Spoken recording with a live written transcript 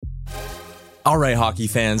All right, hockey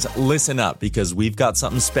fans, listen up because we've got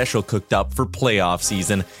something special cooked up for playoff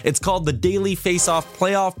season. It's called the Daily Face-Off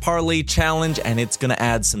Playoff Parlay Challenge, and it's going to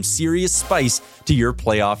add some serious spice to your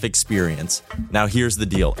playoff experience. Now, here's the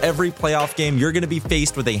deal. Every playoff game, you're going to be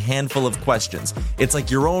faced with a handful of questions. It's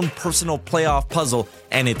like your own personal playoff puzzle,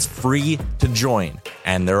 and it's free to join.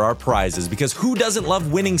 And there are prizes, because who doesn't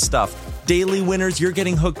love winning stuff? Daily winners, you're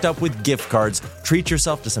getting hooked up with gift cards. Treat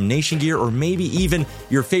yourself to some Nation gear or maybe even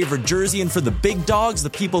your favorite jersey. And for the big dogs, the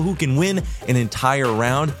people who can win an entire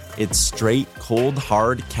round, it's straight, cold,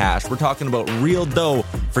 hard cash. We're talking about real dough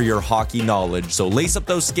for your hockey knowledge. So lace up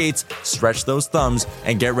those skates, stretch those thumbs,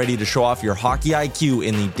 and get ready to show off your hockey IQ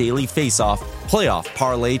in the Daily Face-Off Playoff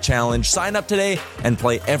Parlay Challenge. Sign up today and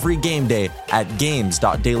play every game day at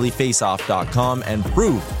games.dailyfaceoff.com and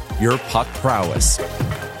prove your puck prowess.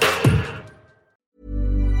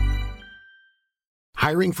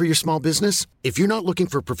 Hiring for your small business? If you're not looking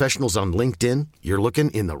for professionals on LinkedIn, you're looking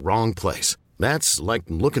in the wrong place. That's like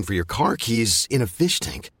looking for your car keys in a fish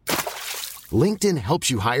tank. LinkedIn helps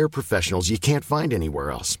you hire professionals you can't find anywhere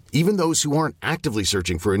else, even those who aren't actively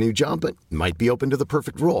searching for a new job but might be open to the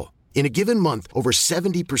perfect role. In a given month, over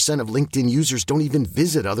 70% of LinkedIn users don't even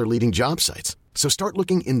visit other leading job sites. So start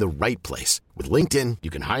looking in the right place. With LinkedIn, you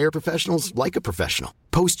can hire professionals like a professional.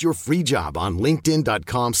 Post your free job on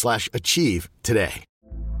linkedin.com/achieve today.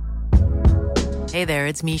 Hey there,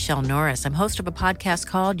 it's Michelle Norris. I'm host of a podcast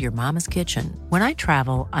called Your Mama's Kitchen. When I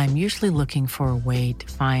travel, I'm usually looking for a way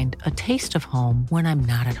to find a taste of home when I'm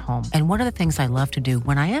not at home. And one of the things I love to do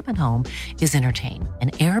when I am at home is entertain.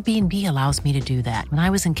 And Airbnb allows me to do that. When I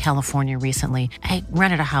was in California recently, I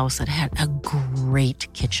rented a house that had a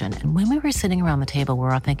great kitchen. And when we were sitting around the table, we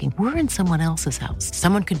were all thinking, we're in someone else's house.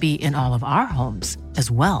 Someone could be in all of our homes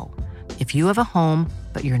as well. If you have a home,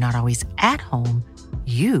 but you're not always at home,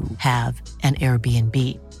 you have an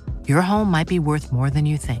Airbnb. Your home might be worth more than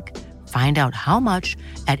you think. Find out how much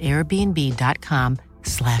at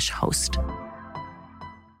airbnb.com/host.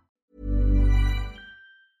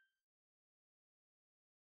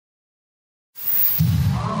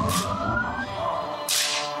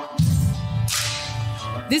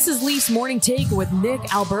 This is Leafs Morning Take with Nick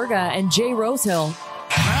Alberga and Jay Rosehill.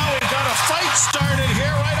 Now we've got a fight started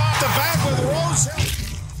here right off the bat with Rosehill.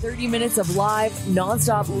 30 minutes of live,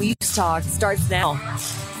 nonstop Leafs talk starts now.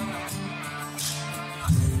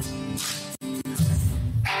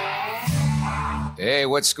 Hey,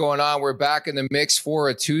 what's going on? We're back in the mix for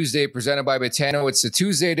a Tuesday presented by Botano. It's the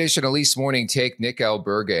Tuesday edition of Leafs Morning Take. Nick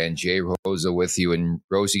Alberga and Jay Rosa with you. And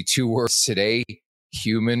Rosie, 2 words today,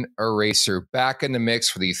 human eraser. Back in the mix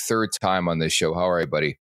for the 3rd time on this show. How are you,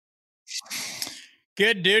 buddy?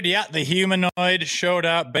 Good, dude. Yeah, the humanoid showed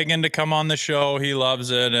up, begging to come on the show. He loves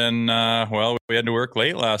it. And, well, we had to work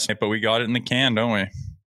late last night, but we got it in the can, don't we?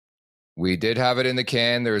 We did have it in the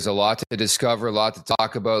can. There's a lot to discover, a lot to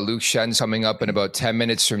talk about. Luke Schenn's coming up in about 10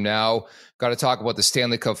 minutes from now. Got to talk about the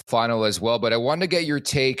Stanley Cup final as well. But I wanted to get your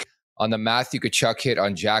take on the Matthew Tkachuk hit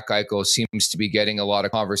on Jack Eichel. Seems to be getting a lot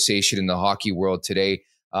of conversation in the hockey world today.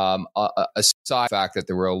 Aside from the fact that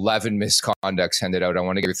there were 11 misconducts handed out, I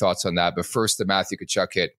want to get your thoughts on that. But first, the Matthew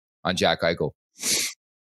Tkachuk hit on Jack Eichel.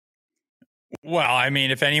 Well, I mean,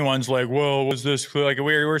 if anyone's like, well, was this like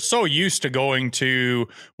we're so used to going to,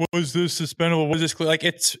 was this suspendable? Was this like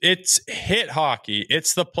it's hit hockey?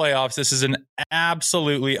 It's the playoffs. This is an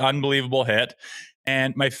absolutely unbelievable hit.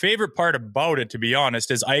 And my favorite part about it, to be honest,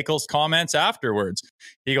 is Eichel's comments afterwards.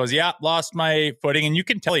 He goes, yeah, lost my footing. And you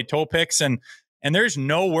can tell he toe picks and there's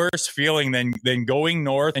no worse feeling than going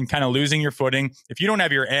north and kind of losing your footing. If you don't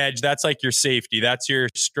have your edge, that's like your safety. That's your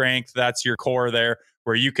strength. That's your core there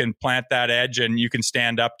where you can plant that edge and you can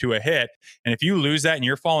stand up to a hit. And if you lose that and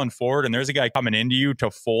you're falling forward and there's a guy coming into you to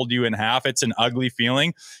fold you in half, it's an ugly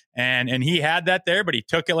feeling. And he had that there, but he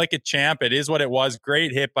took it like a champ. It is what it was.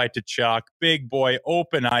 Great hit by Tkachuk. Big boy,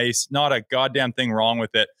 open ice. Not a goddamn thing wrong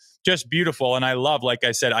with it. Just beautiful. And I love, like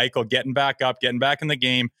I said, Eichel getting back up, getting back in the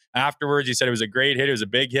game. Afterwards, he said it was a great hit. It was a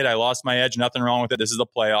big hit. I lost my edge. Nothing wrong with it. This is the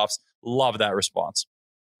playoffs. Love that response.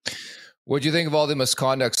 What do you think of all the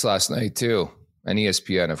misconducts last night, too? And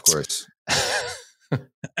ESPN, of course.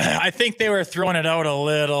 I think they were throwing it out a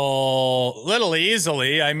little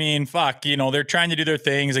easily. I mean, fuck, they're trying to do their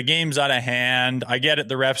things. The game's out of hand. I get it.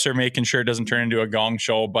 The refs are making sure it doesn't turn into a gong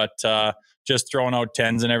show, but just throwing out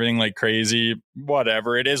tens and everything like crazy,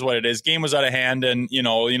 whatever. It is what it is. Game was out of hand, and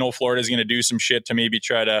Florida's going to do some shit to maybe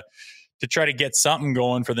try to get something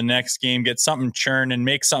going for the next game, get something churned and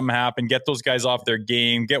make something happen, get those guys off their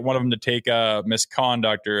game, get one of them to take a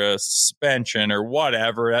misconduct or a suspension or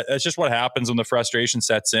whatever. That's just what happens when the frustration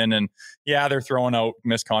sets in. And yeah, they're throwing out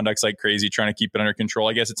misconducts like crazy, trying to keep it under control.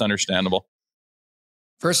 I guess it's understandable.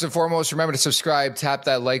 First and foremost, remember to subscribe, tap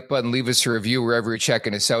that like button, leave us a review wherever you're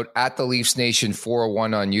checking us out at the Leafs Nation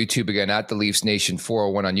 401 on YouTube. Again, at the Leafs Nation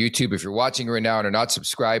 401 on YouTube. If you're watching right now and are not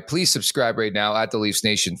subscribed, please subscribe right now at the Leafs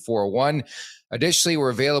Nation 401. Additionally,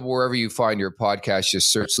 we're available wherever you find your podcast.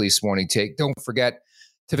 Just search Leafs Morning Take. Don't forget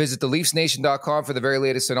to visit theleafsnation.com for the very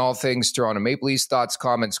latest in all things Toronto Maple Leafs. Thoughts,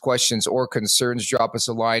 comments, questions, or concerns, drop us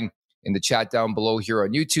a line in the chat down below here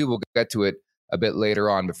on YouTube. We'll get to it a bit later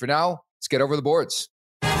on. But for now, let's get over the boards.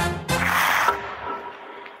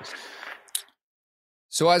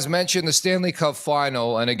 So as mentioned, the Stanley Cup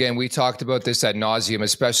final, and again, we talked about this ad nauseum,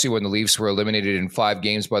 especially when the Leafs were eliminated in 5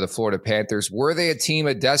 games by the Florida Panthers. Were they a team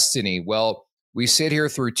of destiny? Well, we sit here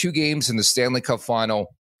through 2 games in the Stanley Cup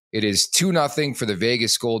final. It is 2-0 for the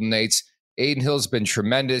Vegas Golden Knights. Adin Hill's been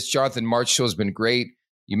tremendous. Jonathan Marchessault's been great.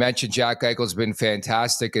 You mentioned Jack Eichel's been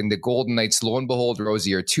fantastic. And the Golden Knights, lo and behold,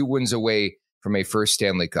 Rosie, are 2 wins away from a first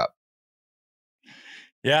Stanley Cup.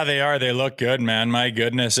 Yeah, they are. They look good, man. My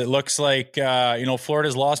goodness. It looks like,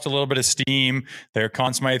 Florida's lost a little bit of steam. Their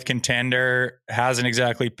Conn Smythe contender hasn't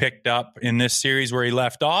exactly picked up in this series where he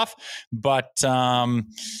left off. But I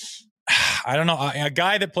don't know. A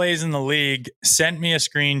guy that plays in the league sent me a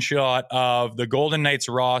screenshot of the Golden Knights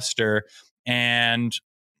roster and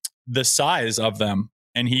the size of them.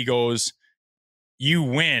 And he goes, you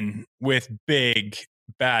win with big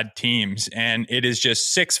bad teams, and it is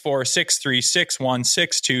just 6'4", 6'3", 6'1",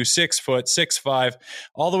 6'2", 6 foot, 6'5",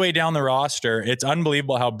 all the way down the roster. It's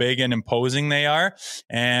unbelievable how big and imposing they are.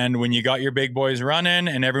 And when you got your big boys running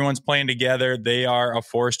and everyone's playing together, they are a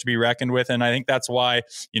force to be reckoned with. And I think that's why,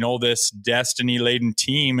 this destiny-laden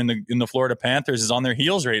team in the Florida Panthers is on their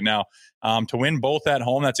heels right now. To win both at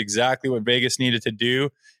home, that's exactly what Vegas needed to do.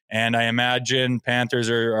 And I imagine Panthers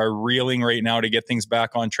are reeling right now to get things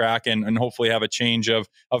back on track and hopefully have a change of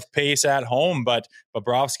pace at home. But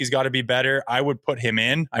Bobrovsky's got to be better. I would put him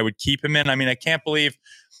in. I would keep him in. I mean, I can't believe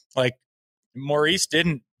Maurice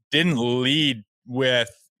didn't lead with,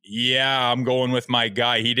 yeah, I'm going with my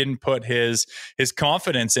guy. He didn't put his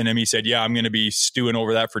confidence in him. He said, yeah, I'm going to be stewing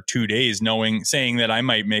over that for 2 days, saying that I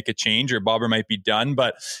might make a change or Bobber might be done.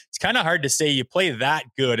 But it's kind of hard to say you play that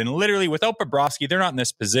good. And literally without Bobrovsky, they're not in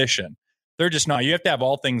this position. They're just not. You have to have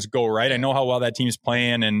all things go right. I know how well that team's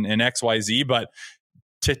playing and XYZ, but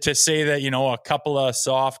to say that, a couple of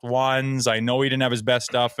soft ones, I know he didn't have his best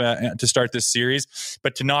stuff to start this series,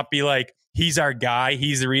 but to not be like, he's our guy,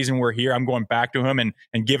 he's the reason we're here, I'm going back to him and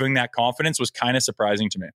giving that confidence was kind of surprising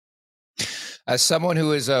to me. As someone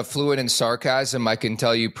who is fluent in sarcasm, I can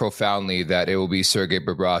tell you profoundly that it will be Sergei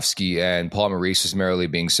Bobrovsky, and Paul Maurice was merely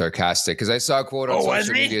being sarcastic, because I saw a quote on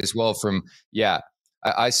social media as well from,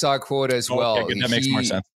 I saw a quote as well. Okay, that makes more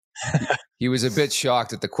sense. He was a bit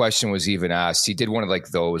shocked that the question was even asked. He did one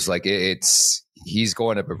of those, he's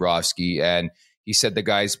going to Bobrovsky, and he said the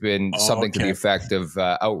guy's been something to the effect of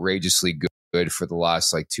outrageously good for the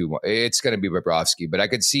last 2 months. It's going to be Bobrovsky, but I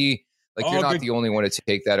could see you're not the only one to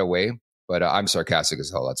take that away. But I'm sarcastic as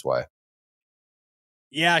hell. That's why.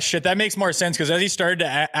 Yeah, shit, that makes more sense, because as he started to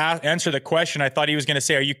answer the question, I thought he was going to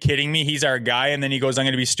say, are you kidding me? He's our guy. And then he goes, I'm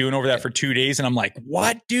going to be stewing over that for 2 days. And I'm like,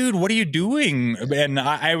 what, dude? What are you doing? And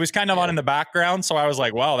I was kind of on in the background. So I was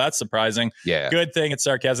like, wow, that's surprising. Yeah. Good thing it's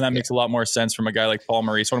sarcasm. That makes a lot more sense from a guy like Paul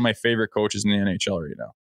Maurice, one of my favorite coaches in the NHL right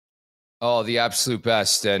now. Oh, the absolute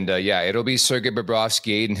best. And it'll be Sergei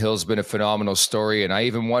Bobrovsky. Adin Hill's been a phenomenal story. And I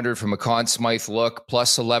even wondered from a Conn Smythe look,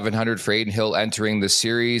 plus 1,100 for Adin Hill entering the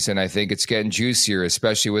series. And I think it's getting juicier,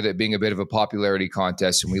 especially with it being a bit of a popularity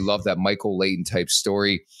contest. And we love that Michael Leighton type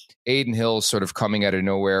story. Adin Hill sort of coming out of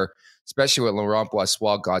nowhere, especially when Laurent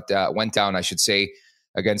Brossoit went down, I should say,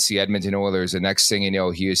 against the Edmonton Oilers. The next thing you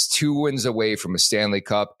know, he is 2 wins away from a Stanley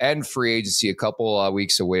Cup and free agency a couple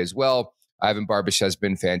weeks away as well. Ivan Barbashev has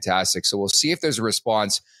been fantastic. So we'll see if there's a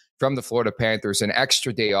response from the Florida Panthers. An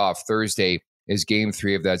extra day off. Thursday is game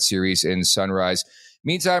 3 of that series in Sunrise.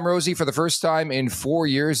 Meantime, Rosie, for the first time in 4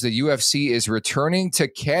 years, the UFC is returning to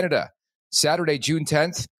Canada. Saturday, June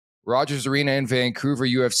 10th, Rogers Arena in Vancouver,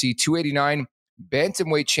 UFC 289.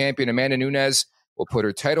 Bantamweight champion Amanda Nunes will put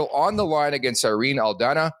her title on the line against Irene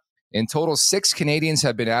Aldana. In total, 6 Canadians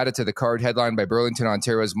have been added to the card, headlined by Burlington,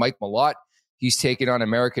 Ontario's Mike Malott. He's taken on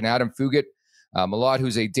American Adam Fugit. Malott,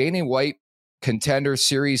 who's a Dana White Contender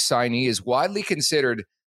Series signee, is widely considered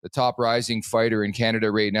the top rising fighter in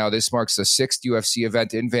Canada right now. This marks the 6th UFC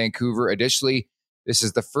event in Vancouver. Additionally, this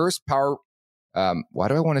is the first why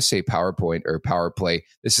do I want to say PowerPoint or Power Play?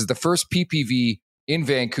 This is the first PPV in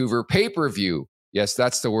Vancouver pay-per-view. Yes,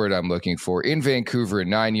 that's the word I'm looking for. In Vancouver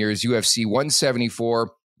in 9 years, UFC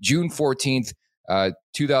 174, June 14th,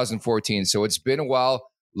 2014. So it's been a while.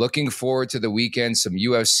 Looking forward to the weekend, some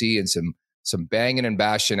UFC and some some banging and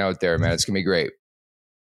bashing out there, man. It's going to be great.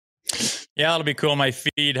 Yeah, it'll be cool. My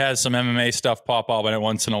feed has some MMA stuff pop up in it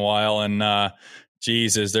once in a while. And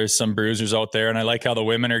Jesus, there's some bruisers out there. And I like how the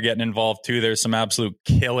women are getting involved too. There's some absolute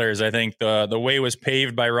killers. I think the way was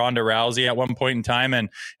paved by Ronda Rousey at one point in time. And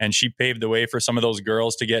she paved the way for some of those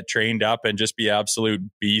girls to get trained up and just be absolute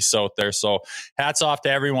beasts out there. So hats off to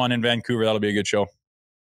everyone in Vancouver. That'll be a good show.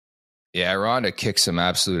 Yeah, Ronda kicks some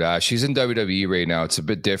absolute ass. She's in WWE right now. It's a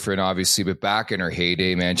bit different, obviously, but back in her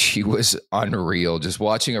heyday, man, she was unreal. Just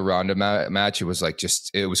watching a Ronda match, it was like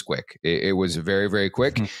it was quick. It was very, very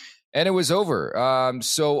quick, and it was over.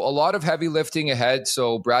 So a lot of heavy lifting ahead.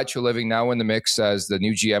 So Brad Treliving now in the mix as the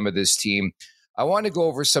new GM of this team. I want to go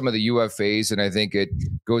over some of the UFAs, and I think it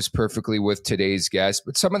goes perfectly with today's guest.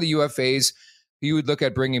 But some of the UFAs who you would look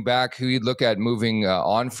at bringing back, who you'd look at moving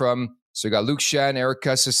on from. So you got Luke Schenn, Eric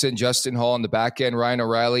Gustafson, Justin Hall on the back end, Ryan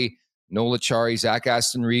O'Reilly, Nola Chari, Zach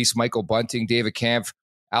Aston Reese, Michael Bunting, David Kampf,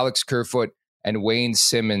 Alex Kerfoot, and Wayne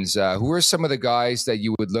Simmons. Who are some of the guys that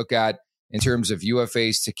you would look at in terms of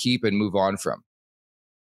UFAs to keep and move on from?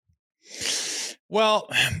 Well,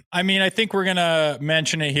 I mean, I think we're gonna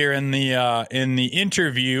mention it here in the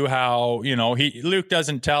interview how Luke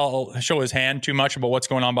doesn't show his hand too much about what's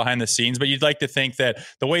going on behind the scenes, but you'd like to think that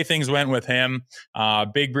the way things went with him,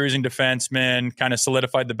 big bruising defenseman, kind of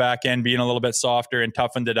solidified the back end, being a little bit softer and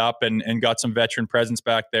toughened it up, and got some veteran presence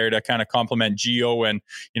back there to kind of complement Gio, and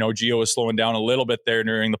Gio was slowing down a little bit there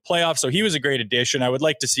during the playoffs, so he was a great addition. I would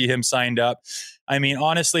like to see him signed up. I mean,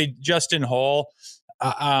 honestly, Justin Hall.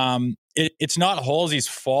 It's not Halsey's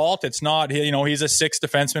fault. It's not, he's a sixth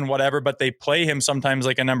defenseman, whatever, but they play him sometimes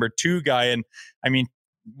like a number two guy. And I mean,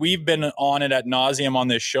 we've been on it ad nauseum on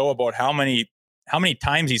this show about how many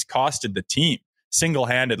times he's costed the team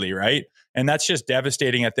single-handedly, right? And that's just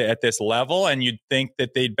devastating at this level. And you'd think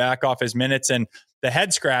that they'd back off his minutes. And the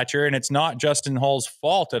head scratcher, and it's not Justin Hall's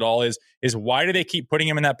fault at all, is why do they keep putting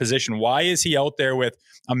him in that position? Why is he out there with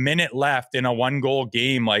a minute left in a 1-goal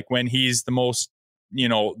game, like when he's the most,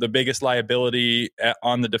 the biggest liability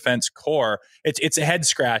on the defense core? It's a head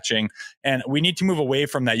scratching, and we need to move away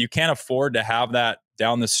from that. You can't afford to have that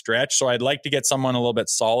down the stretch. So I'd like to get someone a little bit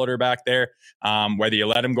solider back there. Whether you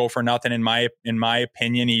let him go for nothing, in my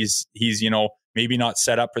opinion, he's maybe not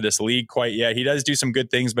set up for this league quite yet. He does do some good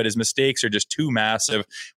things, but his mistakes are just too massive.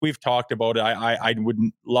 We've talked about it. I would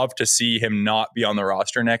love to see him not be on the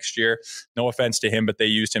roster next year. No offense to him, but they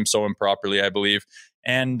used him so improperly, I believe.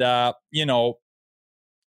 And I'm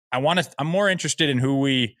more interested in who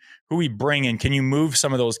we bring in. Can you move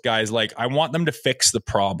some of those guys? Like, I want them to fix the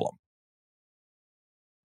problem.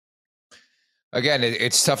 Again,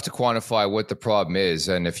 it's tough to quantify what the problem is.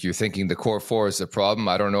 And if you're thinking the core four is the problem,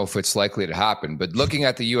 I don't know if it's likely to happen. But looking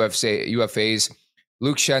at the UFAs,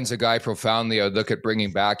 Luke Schenn's a guy profoundly I would look at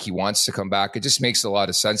bringing back. He wants to come back. It just makes a lot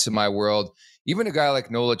of sense in my world. Even a guy like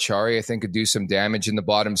Nola Chari, I think, could do some damage in the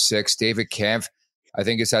bottom six. David Kampf, I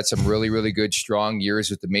think, has had some really, really good, strong years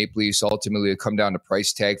with the Maple Leafs. Ultimately, it'll come down to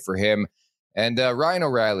price tag for him. And Ryan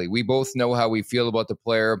O'Reilly, we both know how we feel about the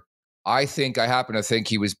player. I happen to think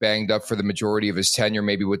he was banged up for the majority of his tenure,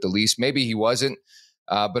 maybe with the Leafs. Maybe he wasn't.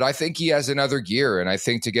 But I think he has another gear. And I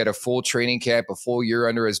think to get a full training camp, a full year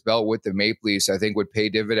under his belt with the Maple Leafs, I think would pay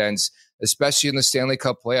dividends, especially in the Stanley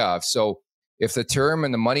Cup playoffs. So if the term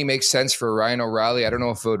and the money makes sense for Ryan O'Reilly, I don't know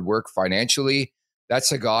if it would work financially.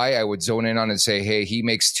 That's a guy I would zone in on and say, hey, he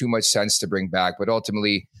makes too much sense to bring back. But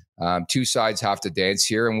ultimately, two sides have to dance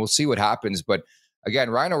here, and we'll see what happens. But again,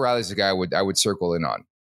 Ryan O'Reilly is a guy I would circle in on.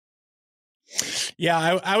 Yeah,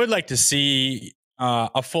 I would like to see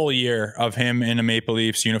a full year of him in a Maple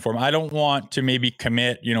Leafs uniform. I don't want to maybe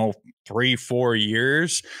commit, 3-4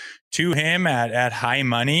 years to him at high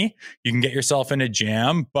money. You can get yourself in a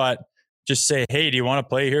jam, but just say, hey, do you want to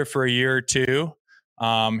play here for a year or two?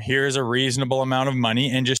 Here's a reasonable amount of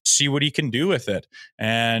money, and just see what he can do with it.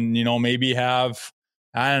 And, maybe have,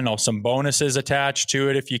 some bonuses attached to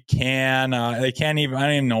it if you can. I don't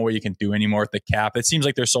even know what you can do anymore with the cap. It seems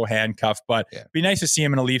like they're so handcuffed, but it'd be nice to see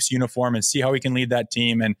him in a Leafs uniform and see how he can lead that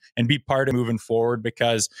team and be part of moving forward,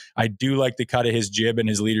 because I do like the cut of his jib and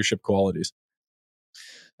his leadership qualities.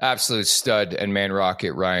 Absolute stud and man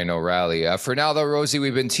rocket, Ryan O'Reilly. For now, though, Rosie,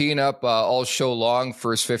 we've been teeing up all show long,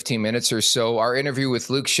 first 15 minutes or so, our interview with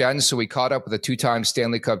Luke Schenn. So we caught up with a 2-time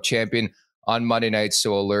Stanley Cup champion on Monday night.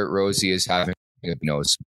 So alert, Rosie is having a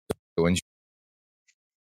nose.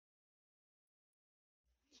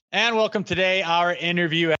 And welcome today, our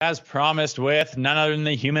interview, as promised, with none other than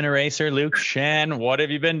the human eraser, Luke Schenn. What have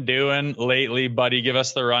you been doing lately, buddy? Give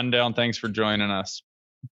us the rundown. Thanks for joining us.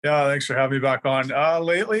 Yeah, thanks for having me back on.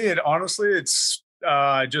 Lately, it's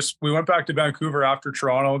we went back to Vancouver after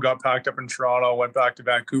Toronto, got packed up in Toronto, went back to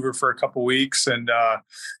Vancouver for a couple weeks, and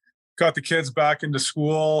got the kids back into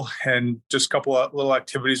school, and just a couple of little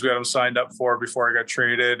activities we had them signed up for before I got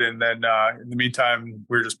traded. And then in the meantime,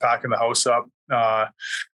 we were just packing the house up.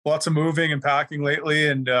 Lots of moving and packing lately,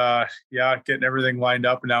 and getting everything lined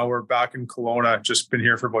up. And now we're back in Kelowna. Just been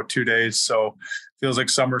here for about 2 days, so feels like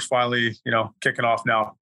summer's finally, kicking off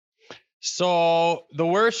now. So the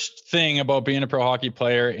worst thing about being a pro hockey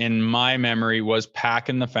player in my memory was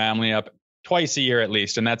packing the family up twice a year at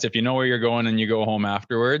least. And that's if you know where you're going and you go home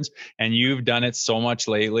afterwards. And you've done it so much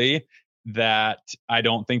lately that I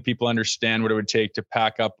don't think people understand what it would take to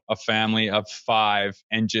pack up a family of 5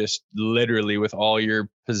 and just literally with all your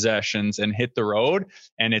possessions and hit the road.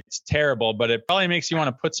 And it's terrible, but it probably makes you want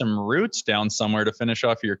to put some roots down somewhere to finish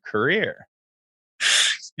off your career.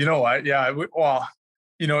 You know what? Yeah. Well,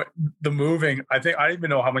 the moving, I think I don't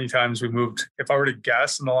even know how many times we moved. If I were to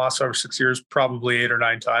guess in the last 5 or 6 years, probably 8 or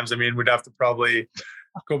 9 times. I mean, we'd have to probably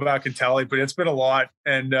go back and tally, but it's been a lot.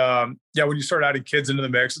 And when you start adding kids into the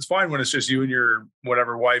mix, it's fine when it's just you and your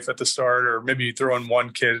whatever wife at the start, or maybe you throw in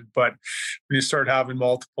one kid. But when you start having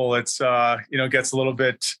multiple, it's gets a little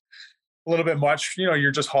bit much.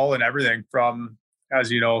 You're just hauling everything from,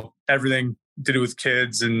 as you know, everything to do with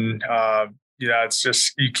kids, and it's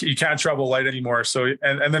just you can't travel light anymore. So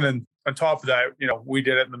and then on top of that, we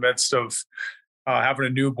did it in the midst of having a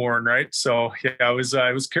newborn, right? So it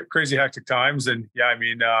was crazy hectic times, and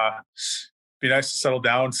be nice to settle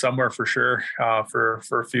down somewhere for sure for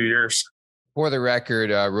a few years. For the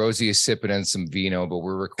record, Rosie is sipping on some vino, but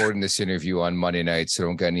we're recording this interview on Monday night, so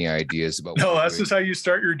don't get any ideas about. No, that's just how you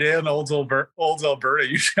start your day in Olds, Alberta.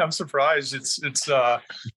 Usually, I'm surprised it's not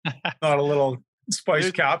a little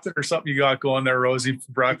Spice Captain or something you got going there, Rosie,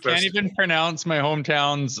 for breakfast. I can't even pronounce my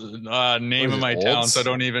hometown's name of my town, so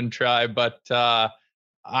don't even try. But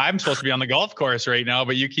I'm supposed to be on the golf course right now,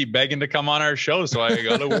 but you keep begging to come on our show, so I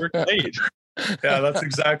got to work late. Yeah, that's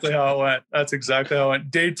exactly how it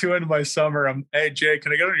went. Day 2 into my summer. Hey, Jay,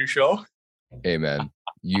 can I get on your show? Hey, man.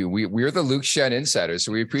 We're the Luke Schenn insiders,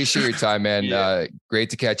 so we appreciate your time, man. Yeah.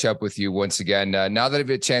 Great to catch up with you once again. Now that I've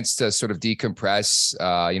had a chance to sort of decompress,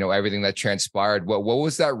 everything that transpired, what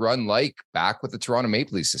was that run like back with the Toronto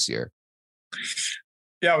Maple Leafs this year?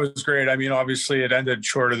 Yeah, it was great. I mean, obviously it ended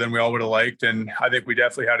shorter than we all would have liked, and I think we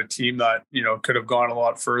definitely had a team that could have gone a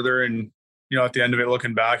lot further. And at the end of it,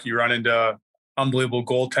 looking back, you run into unbelievable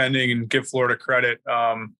goaltending, and give Florida credit.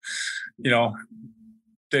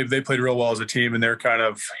 They played real well as a team, and they're kind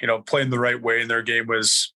of, playing the right way, and their game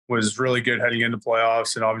was really good heading into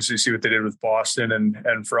playoffs. And obviously see what they did with Boston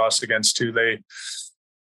and for us against two.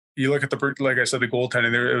 You look at like I said, the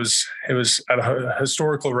goaltending there, it was at a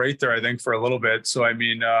historical rate there, I think, for a little bit. So, I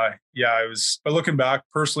mean, it was, but looking back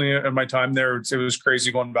personally at my time there, it was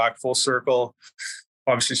crazy going back full circle,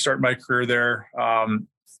 obviously starting my career there.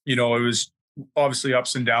 It was obviously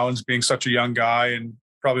ups and downs being such a young guy, and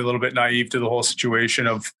probably a little bit naive to the whole situation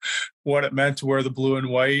of what it meant to wear the blue and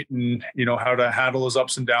white, and, how to handle those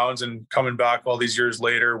ups and downs, and coming back all these years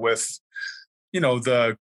later with,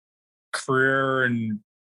 the career and,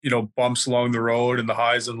 bumps along the road and the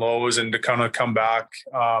highs and lows, and to kind of come back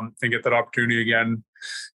and get that opportunity again.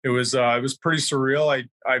 It was pretty surreal.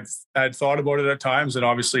 I'd thought about it at times, and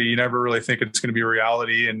obviously you never really think it's going to be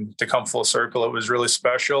reality, and to come full circle, it was really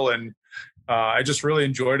special. And I just really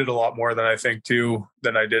enjoyed it a lot more than I think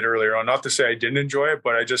than I did earlier on. Not to say I didn't enjoy it,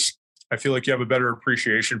 but I feel like you have a better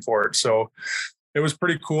appreciation for it. So it was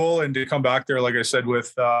pretty cool. And to come back there, like I said,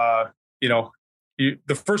 with, the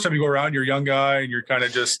first time you go around, you're a young guy and you're kind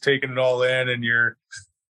of just taking it all in, and you're,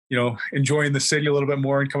 enjoying the city a little bit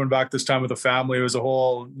more, and coming back this time with a family. It was a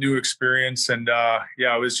whole new experience. And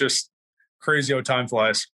it was just crazy how time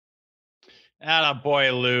flies.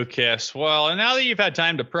 Attaboy, Lucas. Well, and now that you've had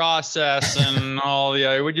time to process and all the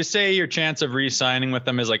other, would you say your chance of re-signing with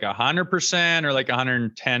them is like 100% or like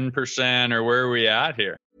 110%, or where are we at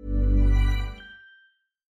here?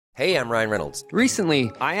 Hey, I'm Ryan Reynolds.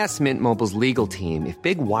 Recently, I asked Mint Mobile's legal team if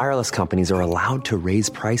big wireless companies are allowed to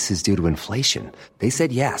raise prices due to inflation. They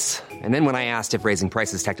said yes. And then when I asked if raising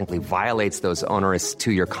prices technically violates those onerous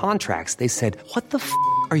 2-year contracts, they said, "What the f***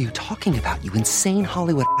 are you talking about, you insane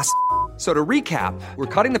Hollywood ass?" So to recap, we're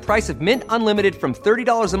cutting the price of Mint Unlimited from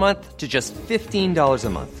 $30 a month to just $15 a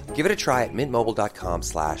month. Give it a try at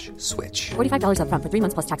mintmobile.com/switch. $45 up front for 3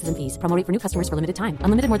 months plus taxes and fees. Promo rate for new customers for limited time.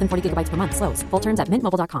 Unlimited more than 40 gigabytes per month. Slows full terms at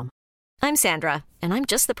mintmobile.com. I'm Sandra, and I'm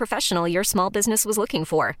just the professional your small business was looking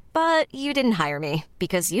for. But you didn't hire me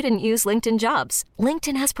because you didn't use LinkedIn Jobs.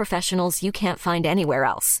 LinkedIn has professionals you can't find anywhere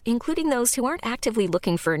else, including those who aren't actively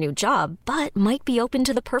looking for a new job, but might be open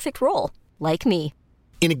to the perfect role. like me.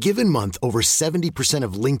 In a given month, over 70%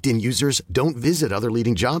 of LinkedIn users don't visit other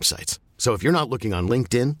leading job sites. So if you're not looking on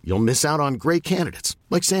LinkedIn, you'll miss out on great candidates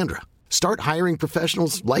like Sandra. Start hiring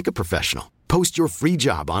professionals like a professional. Post your free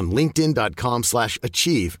job on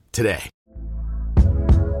linkedin.com/achieve today.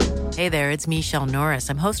 Hey there, it's Michelle Norris.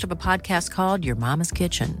 I'm host of a podcast called Your Mama's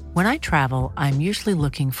Kitchen. When I travel, I'm usually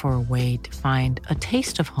looking for a way to find a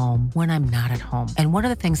taste of home when I'm not at home. And one of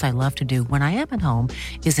the things I love to do when I am at home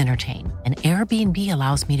is entertain. And Airbnb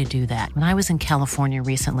allows me to do that. When I was in California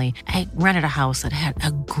recently, I rented a house that had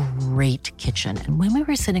a great kitchen. And when we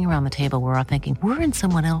were sitting around the table, we were all thinking, we're in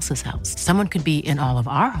someone else's house. Someone could be in all of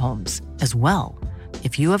our homes as well.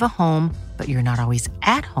 If you have a home, but you're not always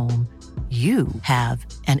at home, you have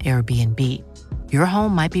an Airbnb. Your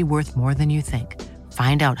home might be worth more than you think.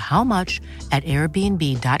 Find out how much at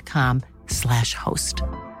airbnb.com/host.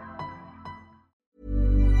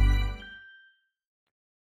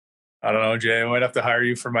 I don't know, Jay. I might have to hire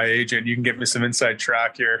you for my agent. You can get me some inside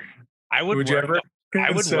track here. I would work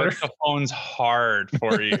the phones hard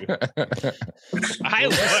for you. That's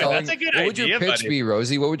a good idea. What would your pitch be,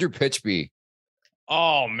 Rosie? What would your pitch be?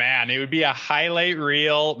 Oh man, it would be a highlight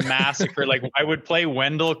reel massacre. Like I would play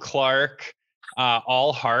Wendell Clark,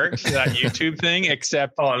 All Heart, that YouTube thing,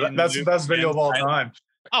 except that's the best video of all time.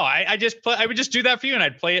 Oh, I would just do that for you, and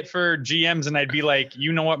I'd play it for GMs, and I'd be like,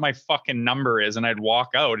 you know what my fucking number is, and I'd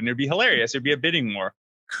walk out, and it'd be hilarious. It'd be a bidding war.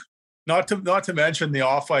 Not to mention the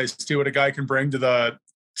off ice too. What a guy can bring to the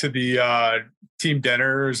team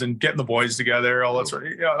dinners and getting the boys together. All that sort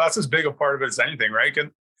of, that's as big a part of it as anything, right?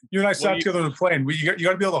 You and I sat together on the plane. You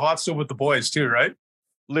got to be able to hot stove with the boys too, right?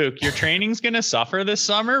 Luke, your training's going to suffer this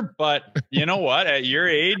summer, but you know what? At your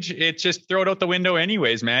age, it's just throw it out the window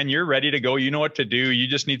anyways, man. You're ready to go. You know what to do. You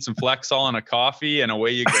just need some Flexol and a coffee and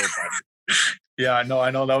away you go, buddy. Yeah, no, I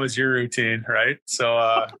know that was your routine, right?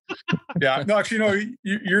 So, yeah, no, actually,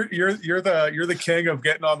 you're the king of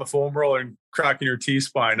getting on the foam roller and cracking your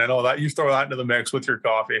T-spine. I know that you throw that into the mix with your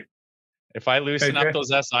coffee. If I loosen up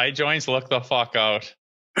those SI joints, look the fuck out.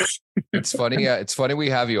 It's funny. It's funny we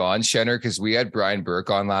have you on, Schenner, because we had Brian Burke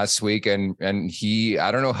on last week, and he, I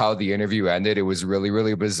don't know how the interview ended. It was really,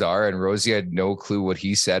 really bizarre. And Rosie had no clue what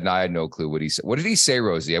he said, and I had no clue what he said. What did he say,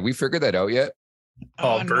 Rosie? Have we figured that out yet?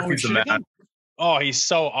 Oh, Burke's the man. Oh, he's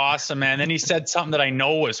so awesome, man. Then he said something that I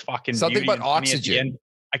know was fucking something about oxygen.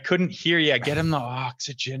 I couldn't hear you. Get him the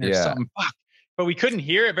oxygen or something. Fuck. But we couldn't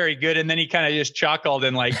hear it very good. And then he kind of just chuckled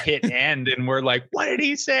and like hit end. And we're like, what did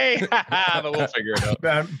he say? But we'll figure it out.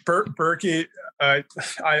 Man, Berkey, I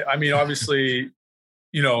mean, obviously,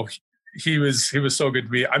 he was so good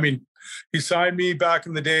to me. I mean, he signed me back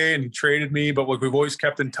in the day and he traded me, but we've always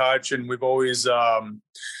kept in touch and we've always,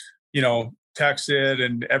 texted.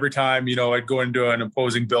 And every time, I'd go into an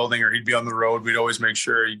opposing building or he'd be on the road, we'd always make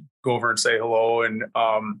sure he'd go over and say hello. And,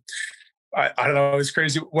 I don't know. It was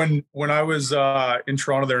crazy when I was in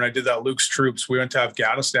Toronto there and I did that Luke's Troops. We went to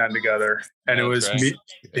Afghanistan together, and it was me,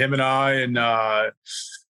 him, and I, and it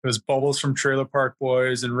was Bubbles from Trailer Park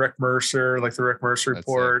Boys and Rick Mercer, like the Rick Mercer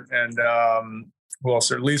Report, and who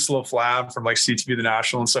else? Lisa LaFlamme from like CTV The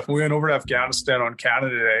National and stuff. And we went over to Afghanistan on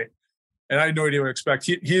Canada Day, and I had no idea what to expect.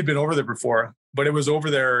 He had been over there before. But it was over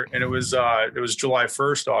there, and it was July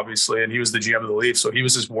 1st, obviously, and he was the GM of the Leafs, so he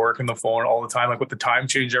was just working the phone all the time, like with the time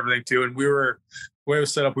change, everything too. And the way it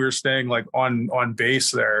was set up, we were staying like on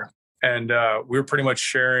base there, and we were pretty much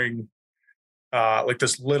sharing like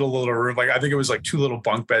this little room. Like I think it was like 2 little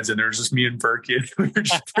bunk beds in there. It was just me and Berkey. And we were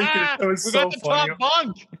just thinking it was we so got the funny. top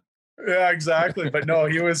bunk. Yeah, exactly. But no,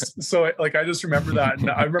 he was so like I just remember that, and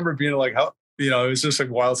I remember being like, how it was just like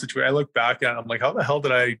a wild situation. I look back at it, I'm like, how the hell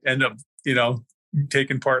did I end up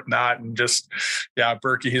taking part in that? And just,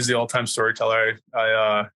 Berkey, he's the all-time storyteller.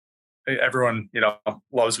 Everyone,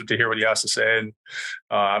 loves to hear what he has to say. And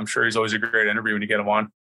I'm sure he's always a great interview when you get him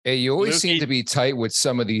on. Hey, you always seem to be tight with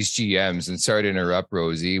some of these GMs, and sorry to interrupt,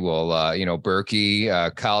 Rosie. Well,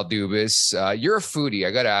 Berkey, Kyle Dubas, you're a foodie.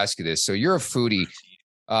 I got to ask you this. So you're a foodie.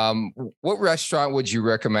 What restaurant would you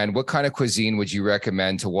recommend? What kind of cuisine would you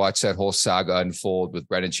recommend to watch that whole saga unfold with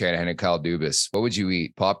Brendan Shanahan and Kyle Dubas? What would you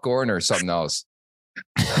eat? Popcorn or something else?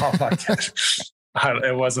 Oh my gosh.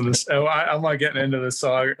 It wasn't this. I'm not getting into this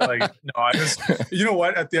song. Like, no, I just, you know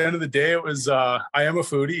what? At the end of the day, it was, I am a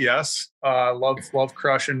foodie. Yes. Love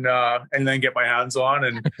crushing, and then get my hands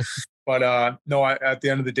on. But no, at the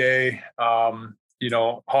end of the day,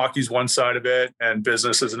 hockey's one side of it and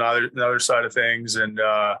business is another side of things. And,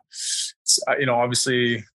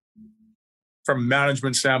 obviously from a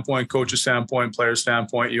management standpoint, coach's standpoint, player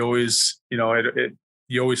standpoint, you always,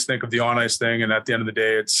 you always think of the on ice thing. And at the end of the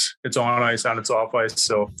day, it's on ice and it's off ice.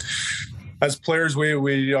 So as players,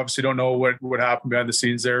 we obviously don't know what happened behind the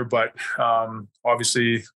scenes there, but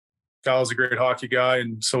obviously Kyle's a great hockey guy,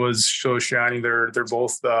 and so is Shanny. They're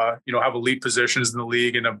both have elite positions in the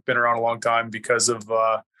league and have been around a long time because of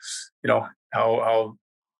how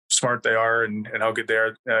smart they are and how good they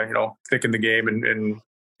are, thick in the game and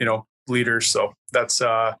leaders. So that's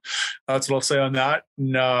what I'll say on that.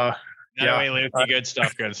 And, Lukey, good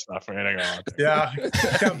stuff. Way to go. Yeah, I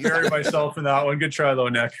can't bury myself in that one. Good try though,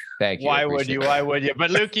 Nick. Thank you. Why would you?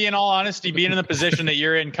 But Lukey, in all honesty, being in the position that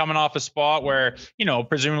you're in, coming off a spot where,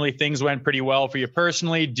 presumably things went pretty well for you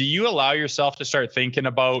personally, do you allow yourself to start thinking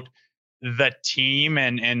about the team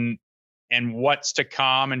and what's to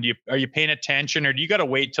come? And are you paying attention, or do you got to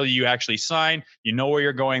wait till you actually sign, where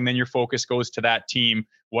you're going, then your focus goes to that team,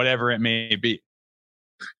 whatever it may be?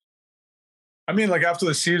 I mean, like after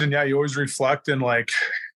the season, you always reflect and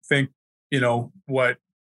think, what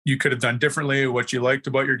you could have done differently, what you liked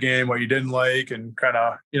about your game, what you didn't like, and kind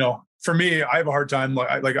of, for me, I have a hard time.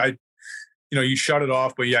 You shut it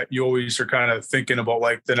off, but yet you always are kind of thinking about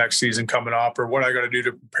the next season coming up or what I got to do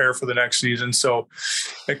to prepare for the next season. So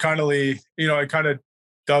it kind of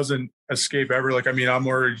doesn't escape ever. I'm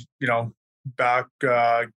more, back,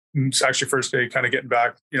 it's actually first day kind of getting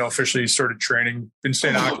back, officially started training, been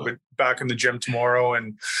staying active, but back in the gym tomorrow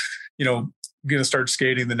and, going to start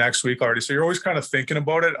skating the next week already. So you're always kind of thinking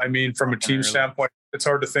about it. I mean, from a team standpoint, it's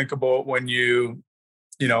hard to think about when you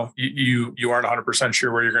aren't 100%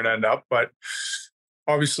 sure where you're going to end up, but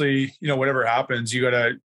obviously, whatever happens, you got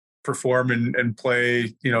to perform and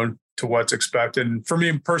play, to what's expected. And for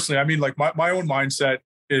me personally, I mean, my own mindset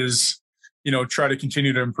is, try to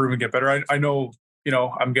continue to improve and get better. I know,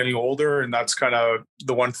 I'm getting older, and that's kind of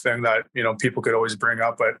the one thing that, people could always bring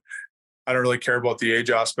up, but I don't really care about the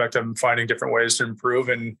age aspect. I'm finding different ways to improve.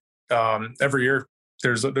 And every year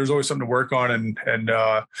there's always something to work on. And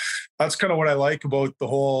that's kind of what I like about the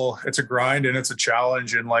whole, it's a grind and it's a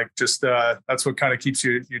challenge. And that's what kind of keeps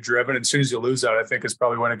you driven. And as soon as you lose that, I think it's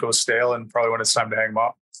probably when it goes stale and probably when it's time to hang them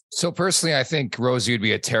up. So personally, I think Rosie would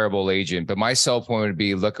be a terrible agent, but my sell point would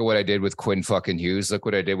be, look at what I did with Quinn fucking Hughes. Look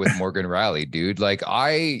what I did with Morgan Riley, dude.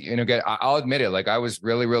 I'll admit it. I was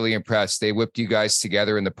really, really impressed. They whipped you guys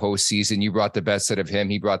together in the postseason. You brought the best out of him.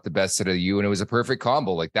 He brought the best out of you. And it was a perfect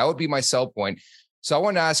combo. That would be my sell point. So I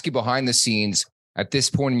want to ask you, behind the scenes at this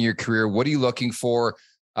point in your career, what are you looking for?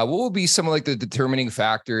 What will be some of the determining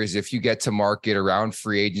factors if you get to market around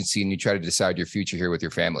free agency and you try to decide your future here with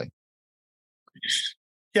your family?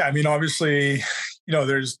 Yeah, I mean, obviously,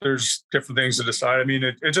 there's different things to decide. I mean,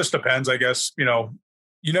 it just depends, I guess. You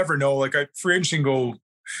never know. Free agency can go.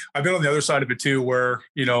 I've been on the other side of it too, where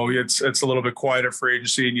it's a little bit quiet at free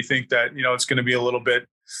agency, and you think that it's going to be a little bit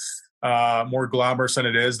more glamorous than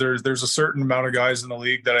it is. There's a certain amount of guys in the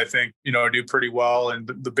league that I think do pretty well, and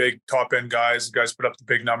the big top end guys put up the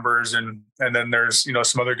big numbers, and then there's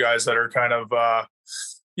some other guys that are kind of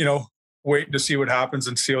waiting to see what happens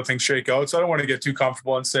and see how things shake out. So I don't want to get too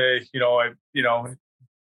comfortable and say, I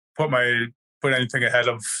put anything ahead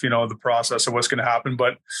of, the process of what's going to happen.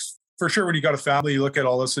 But for sure, when you got a family, you look at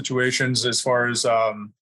all those situations as far as,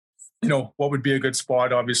 what would be a good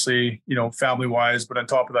spot, obviously, family wise, but on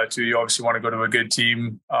top of that too, you obviously want to go to a good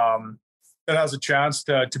team that has a chance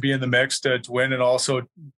to be in the mix to win. And also,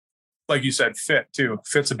 like you said, fit too.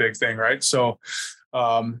 Fit's a big thing, right? So,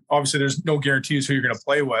 obviously there's no guarantees who you're going to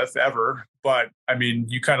play with ever, but I mean,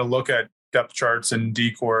 you kind of look at depth charts and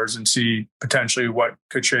decors and see potentially what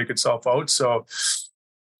could shake itself out. So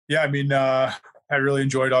yeah, I mean, I really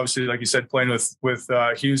enjoyed, obviously, like you said, playing with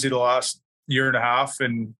Hughesy the last year and a half,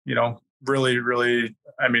 and, really,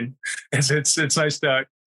 I mean, it's nice to,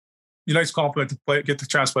 nice compliment to get the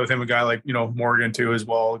chance to play with him, a guy like, Morgan too, as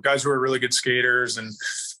well. Guys who are really good skaters and,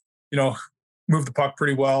 move the puck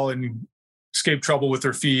pretty well and escape trouble with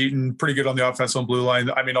their feet and pretty good on the offensive blue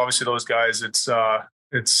line. I mean, obviously those guys, it's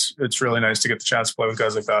really nice to get the chance to play with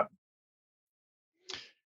guys like that.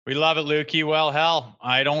 We love it, Lukey. Well, hell,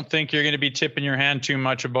 I don't think you're going to be tipping your hand too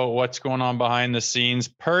much about what's going on behind the scenes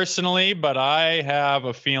personally, but I have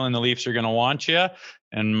a feeling the Leafs are going to want you.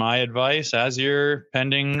 And my advice as your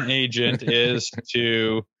pending agent is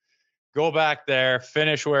to go back there,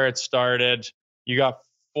 finish where it started. You got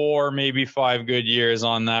 4, maybe 5 good years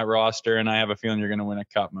on that roster, and I have a feeling you're going to win a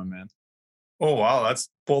cup, my man. Oh, wow. That's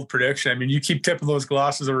bold prediction. I mean, you keep tipping those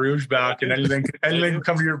glasses of rouge back and anything can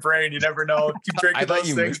come to your brain. You never know. Keep drinking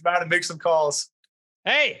those things, man, and make some calls.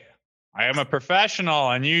 Hey, I am a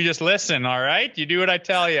professional, and you just listen, all right? You do what I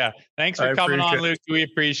tell you. Thanks for coming on, Luke. We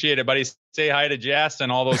appreciate it, buddy. Say hi to Jess and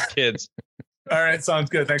all those kids. All right. Sounds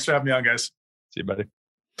good. Thanks for having me on, guys. See you, buddy.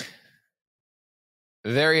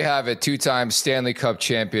 There you have it. 2-time Stanley Cup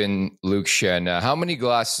champion Luke Schenn. How many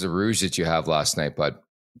glasses of rouge did you have last night, bud?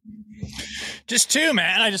 Just 2,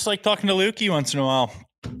 man. I just like talking to Lukey once in a while.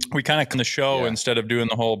 We kind of come the show instead of doing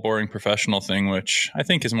the whole boring professional thing, which I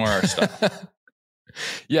think is more our stuff.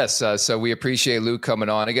 Yes. So we appreciate Luke coming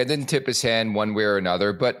on. Again, didn't tip his hand one way or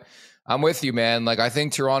another, but I'm with you, man. Like, I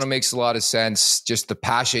think Toronto makes a lot of sense. Just the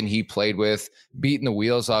passion he played with, beating the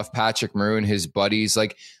wheels off Patrick Maroon, his buddies.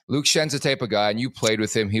 Like, Luke Schenn's the type of guy, and you played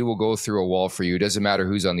with him, he will go through a wall for you. It doesn't matter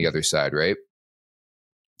who's on the other side, right?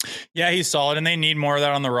 Yeah, he's solid, and they need more of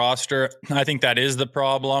that on the roster. I think that is the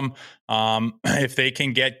problem. If they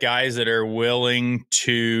can get guys that are willing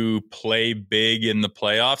to play big in the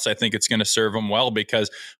playoffs, I think it's going to serve them well, because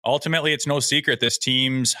ultimately it's no secret this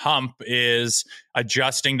team's hump is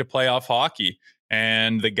adjusting to playoff hockey.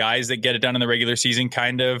 And the guys that get it done in the regular season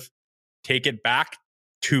kind of take it back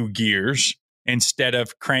 2 gears instead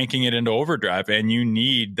of cranking it into overdrive. And you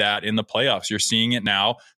need that in the playoffs. You're seeing it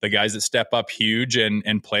now. The guys that step up huge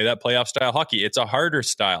and play that playoff style hockey. It's a harder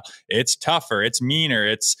style. It's tougher. It's meaner.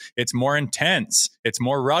 It's more intense. It's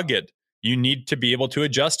more rugged. You need to be able to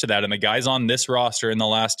adjust to that. And the guys on this roster in the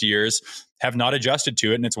last years have not adjusted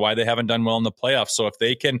to it. And it's why they haven't done well in the playoffs. So if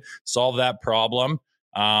they can solve that problem,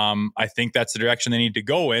 I think that's the direction they need to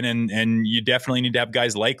go in. And you definitely need to have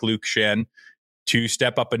guys like Luke Schenn to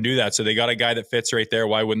step up and do that. So they got a guy that fits right there.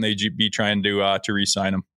 Why wouldn't they be trying to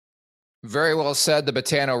re-sign him? Very well said. The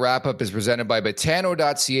Betano wrap-up is presented by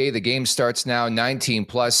Betano.ca. The game starts now, 19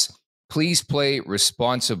 plus. Please play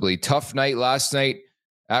responsibly. Tough night last night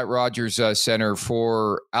at Rogers Center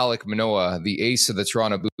for Alek Manoah, the ace of the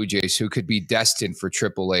Toronto Blue Jays, who could be destined for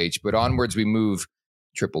Triple H. But onwards we move,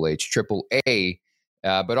 Triple A.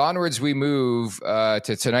 But onwards we move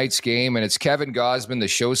to tonight's game, and it's Kevin Gausman, the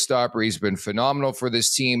showstopper. He's been phenomenal for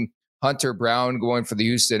this team. Hunter Brown going for the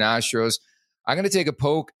Houston Astros. I'm going to take a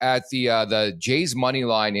poke at the Jays money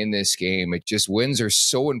line in this game. It just, wins are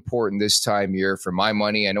so important this time of year for my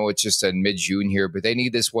money. I know it's just in mid-June here, but they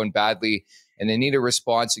need this one badly, and they need a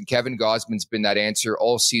response. And Kevin Gausman's been that answer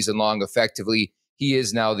all season long. Effectively, he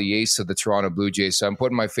is now the ace of the Toronto Blue Jays. So I'm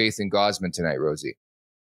putting my faith in Gausman tonight, Rosie.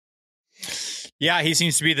 Yeah, he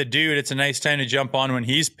seems to be the dude. It's a nice time to jump on when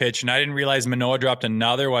he's pitching. I didn't realize Manoah dropped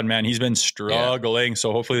another one, man. He's been struggling. Yeah.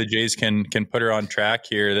 So hopefully the Jays can put her on track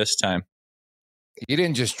here this time. He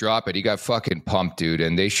didn't just drop it. He got fucking pumped, dude.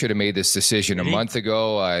 And they should have made this decision a month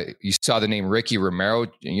ago. You saw the name Ricky Romero,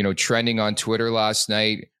 trending on Twitter last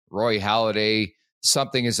night. Roy Halladay.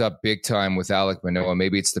 Something is up big time with Alek Manoah.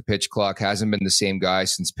 Maybe it's the pitch clock. Hasn't been the same guy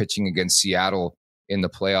since pitching against Seattle in the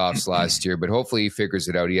playoffs last year, but hopefully he figures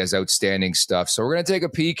it out. He has outstanding stuff. So we're going to take a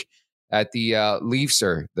peek at the Leafs,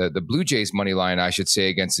 or the Blue Jays money line, I should say,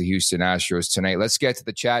 against the Houston Astros tonight. Let's get to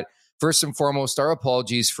the chat. First and foremost, our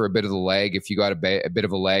apologies for a bit of the lag. If you got a bit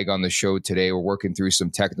of a lag on the show today, we're working through some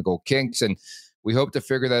technical kinks, and we hope to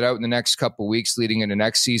figure that out in the next couple of weeks leading into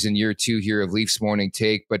next season, year 2 here of Leafs Morning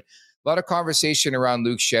Take. But a lot of conversation around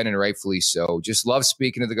Luke Schenn, and rightfully so. Just love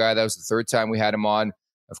speaking to the guy. That was the 3rd time we had him on.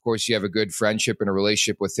 Of course, you have a good friendship and a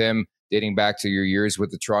relationship with him dating back to your years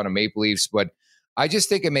with the Toronto Maple Leafs. But I just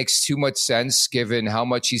think it makes too much sense, given how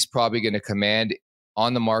much he's probably going to command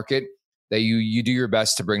on the market, that you do your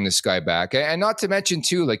best to bring this guy back. And not to mention,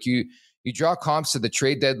 too, like you draw comps to the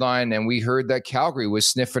trade deadline, and we heard that Calgary was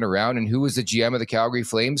sniffing around. And who was the GM of the Calgary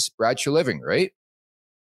Flames? Brad Treliving, right?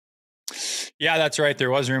 Yeah, that's right.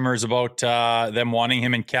 There was rumors about them wanting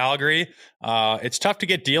him in Calgary. It's tough to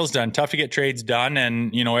get deals done, tough to get trades done.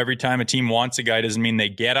 And, every time a team wants a guy doesn't mean they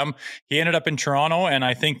get him. He ended up in Toronto, and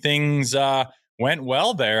I think things went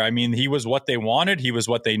well there. I mean, he was what they wanted. He was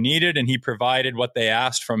what they needed, and he provided what they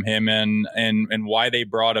asked from him and why they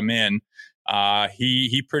brought him in.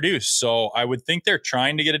 He produced. So I would think they're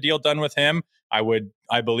trying to get a deal done with him.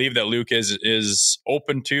 I believe that Luke is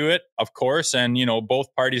open to it, of course. And, both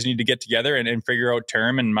parties need to get together and figure out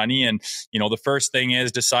term and money. And, the first thing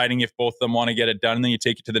is deciding if both of them want to get it done, and then you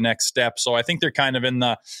take it to the next step. So I think they're kind of in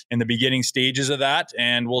the beginning stages of that,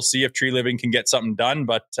 and we'll see if Treliving can get something done.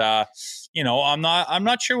 But, I'm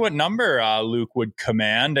not sure what number Luke would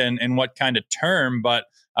command and what kind of term, but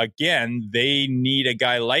again, they need a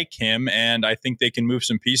guy like him, and I think they can move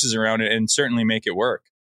some pieces around it and certainly make it work.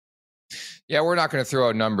 Yeah, we're not going to throw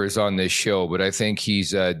out numbers on this show, but I think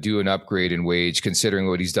he's due an upgrade in wage, considering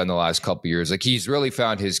what he's done the last couple of years. Like, he's really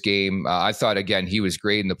found his game. I thought, again, he was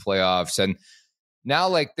great in the playoffs. And now,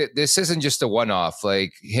 like, this isn't just a one-off.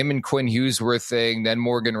 Like, him and Quinn Hughes were a thing, then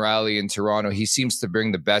Morgan Rielly in Toronto. He seems to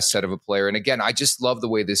bring the best out of a player. And again, I just love the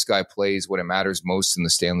way this guy plays when it matters most in the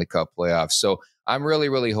Stanley Cup playoffs. So I'm really,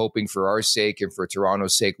 really hoping, for our sake and for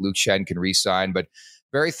Toronto's sake, Luke Schenn can re-sign. But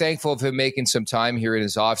very thankful of him making some time here in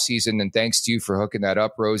his offseason. And thanks to you for hooking that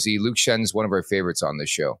up, Rosie. Luke Schenn's one of our favorites on this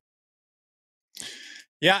show.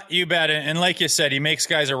 Yeah, you bet. And like you said, he makes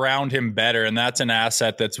guys around him better, and that's an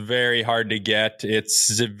asset that's very hard to get.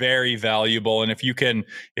 It's very valuable. And if you can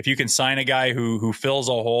sign a guy who fills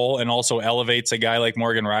a hole and also elevates a guy like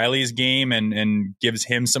Morgan Riley's game and gives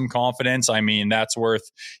him some confidence, I mean, that's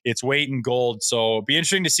worth its weight in gold. So it'll be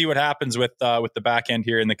interesting to see what happens with the back end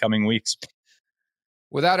here in the coming weeks.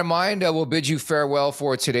 With that in mind, we'll bid you farewell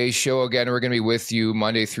for today's show. Again, we're going to be with you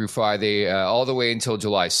Monday through Friday, all the way until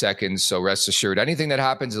July 2nd. So rest assured, anything that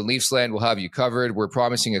happens in Leafsland, we'll have you covered. We're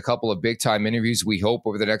promising a couple of big-time interviews, we hope,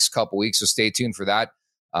 over the next couple of weeks. So stay tuned for that.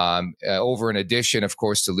 Over in addition, of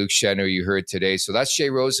course, to Luke Schenn, who you heard today. So that's Jay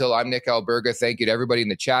Rosehill. I'm Nick Alberga. Thank you to everybody in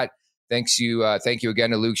the chat. Thank you again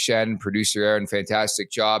to Luke Schenn, producer Aaron.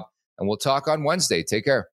 Fantastic job. And we'll talk on Wednesday. Take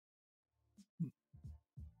care.